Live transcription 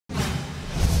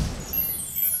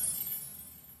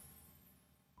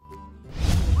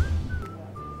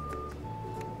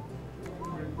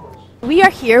We are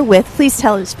here with,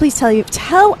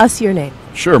 tell us your name.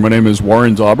 Sure, my name is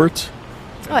Warren Daubert.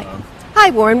 Hi,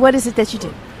 Warren. What is it that you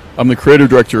do? I'm the creative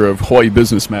director of Hawaii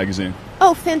Business Magazine.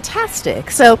 Oh,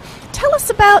 fantastic. So tell us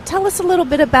a little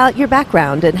bit about your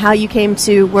background and how you came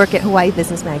to work at Hawaii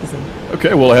Business Magazine.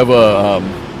 Okay, well, I have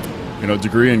a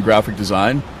degree in graphic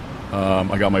design.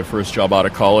 I got my first job out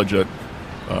of college at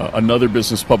another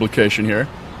business publication here.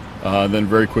 Then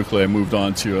very quickly I moved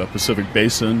on to Pacific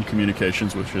Basin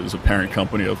Communications, which is a parent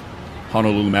company of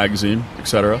Honolulu Magazine,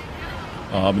 etc.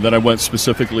 And then I went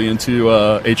specifically into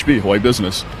HB, Hawaii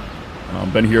Business.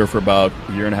 Been here for about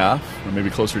a year and a half, or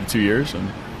maybe closer to 2 years,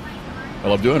 and I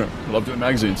love doing it. I love doing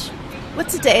magazines.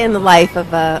 What's a day in the life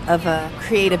of a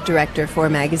creative director for a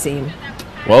magazine?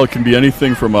 Well, it can be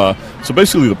anything from so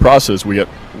basically the process, we get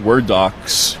Word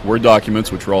docs, Word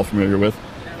documents, which we're all familiar with.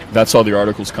 That's how the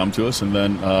articles come to us, and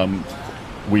then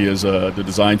we as the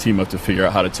design team have to figure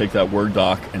out how to take that Word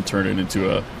doc and turn it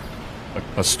into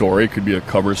a story. It could be a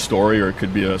cover story, or it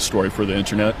could be a story for the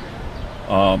internet.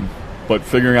 But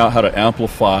figuring out how to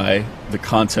amplify the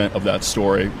content of that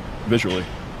story visually.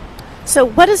 So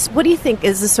what do you think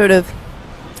is the sort of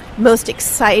most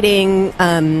exciting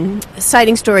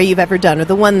story you've ever done, or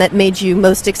the one that made you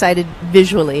most excited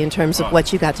visually in terms of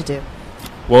what you got to do?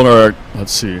 Well,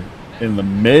 in the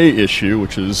May issue,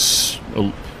 which is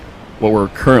what we're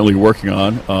currently working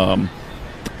on,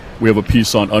 we have a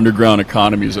piece on underground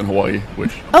economies in Hawaii.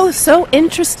 Oh, so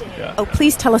interesting. Yeah. Oh,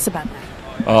 please tell us about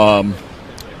that.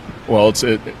 Well,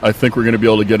 I think we're going to be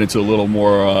able to get into a little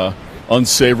more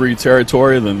unsavory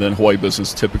territory than Hawaii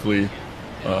Business typically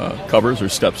covers or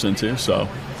steps into. So,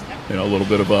 a little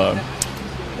bit of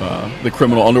the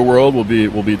criminal underworld will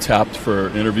be tapped for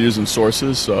interviews and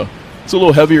sources. So it's a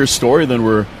little heavier story than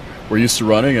we're used to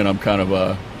running, and I'm kind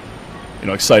of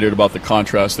excited about the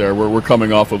contrast there. We're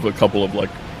coming off of a couple of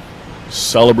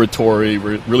celebratory,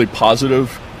 really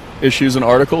positive issues and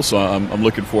articles, so I'm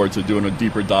looking forward to doing a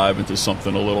deeper dive into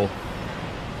something a little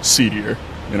seedier,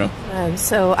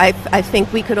 So I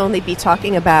think we could only be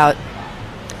talking about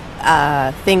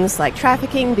things like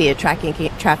trafficking, be it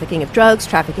trafficking of drugs,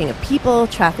 trafficking of people,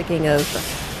 trafficking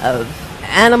of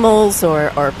animals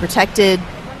or protected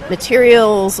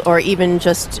materials, or even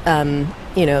just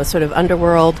sort of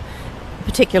underworld.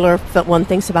 Particular, but one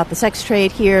thinks about the sex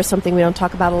trade here, something we don't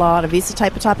talk about a lot. Are these the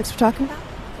type of topics we're talking about?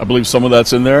 I believe some of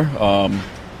that's in there,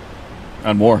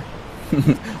 and more.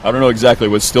 I don't know exactly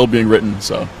what's still being written,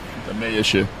 so the May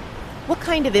issue. What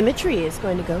kind of imagery is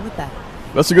going to go with that?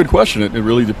 That's a good question. It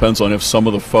really depends on if some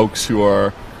of the folks who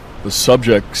are the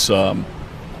subjects, who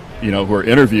are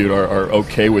interviewed are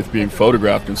okay with being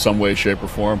photographed in some way, shape, or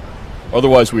form.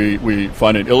 Otherwise, we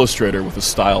find an illustrator with a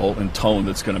style and tone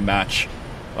that's going to match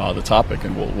the topic,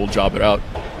 and we'll job it out.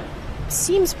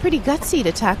 Seems pretty gutsy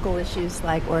to tackle issues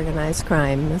like organized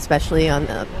crime, especially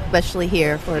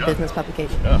here for a business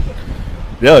publication.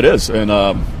 Yeah, it is, and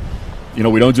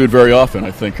we don't do it very often.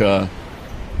 I think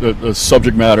the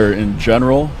subject matter in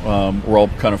general, we're all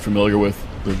kind of familiar with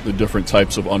the different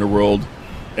types of underworld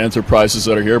enterprises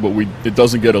that are here, but it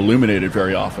doesn't get illuminated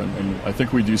very often. And I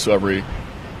think we do so every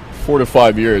 4 to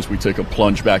 5 years. We take a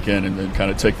plunge back in and then kind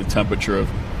of take the temperature of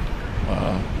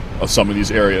some of these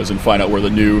areas and find out where the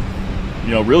new,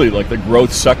 really like the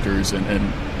growth sectors and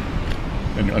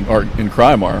in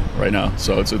crime are right now.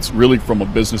 So it's really from a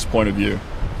business point of view.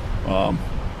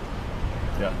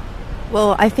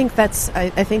 Well, I think that's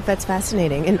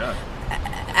fascinating. And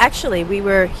actually, we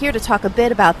were here to talk a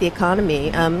bit about the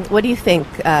economy. What do you think?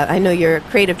 I know you're a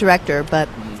creative director, but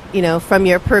from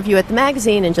your purview at the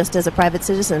magazine and just as a private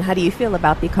citizen, how do you feel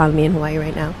about the economy in Hawaii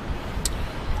right now?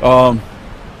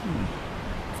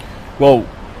 Well,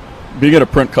 being at a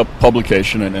print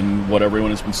publication and what everyone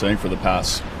has been saying for the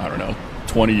past,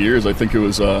 20 years, I think it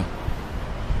was there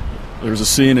was a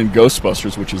scene in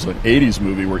Ghostbusters, which is an 80s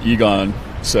movie, where Egon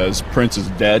says print is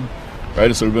dead,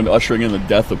 right? So we've been ushering in the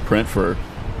death of print for,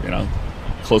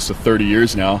 close to 30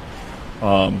 years now.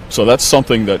 So that's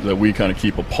something that we kind of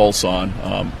keep a pulse on,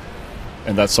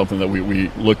 and that's something that we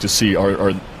look to see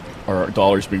our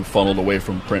dollars being funneled away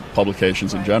from print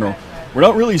publications in general. We're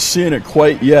not really seeing it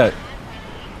quite yet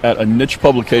at a niche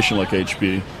publication like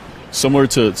HB, similar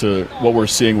to what we're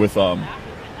seeing with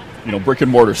brick and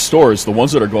mortar stores. The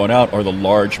ones that are going out are the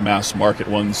large mass market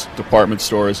ones, department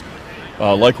stores.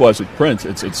 Likewise with print,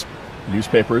 it's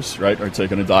newspapers, right, are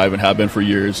taking a dive and have been for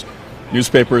years.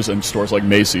 Newspapers and stores like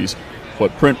Macy's.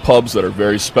 But print pubs that are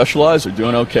very specialized are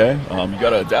doing okay. You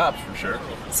got to adapt for sure.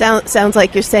 Sounds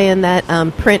like you're saying that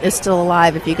print is still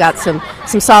alive if you got some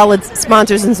solid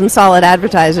sponsors and some solid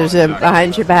advertisers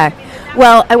behind your back.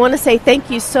 Well, I want to say thank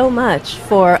you so much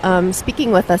for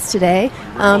speaking with us today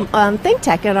on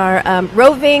ThinkTech and our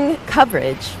roving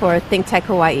coverage for ThinkTech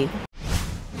Hawaii.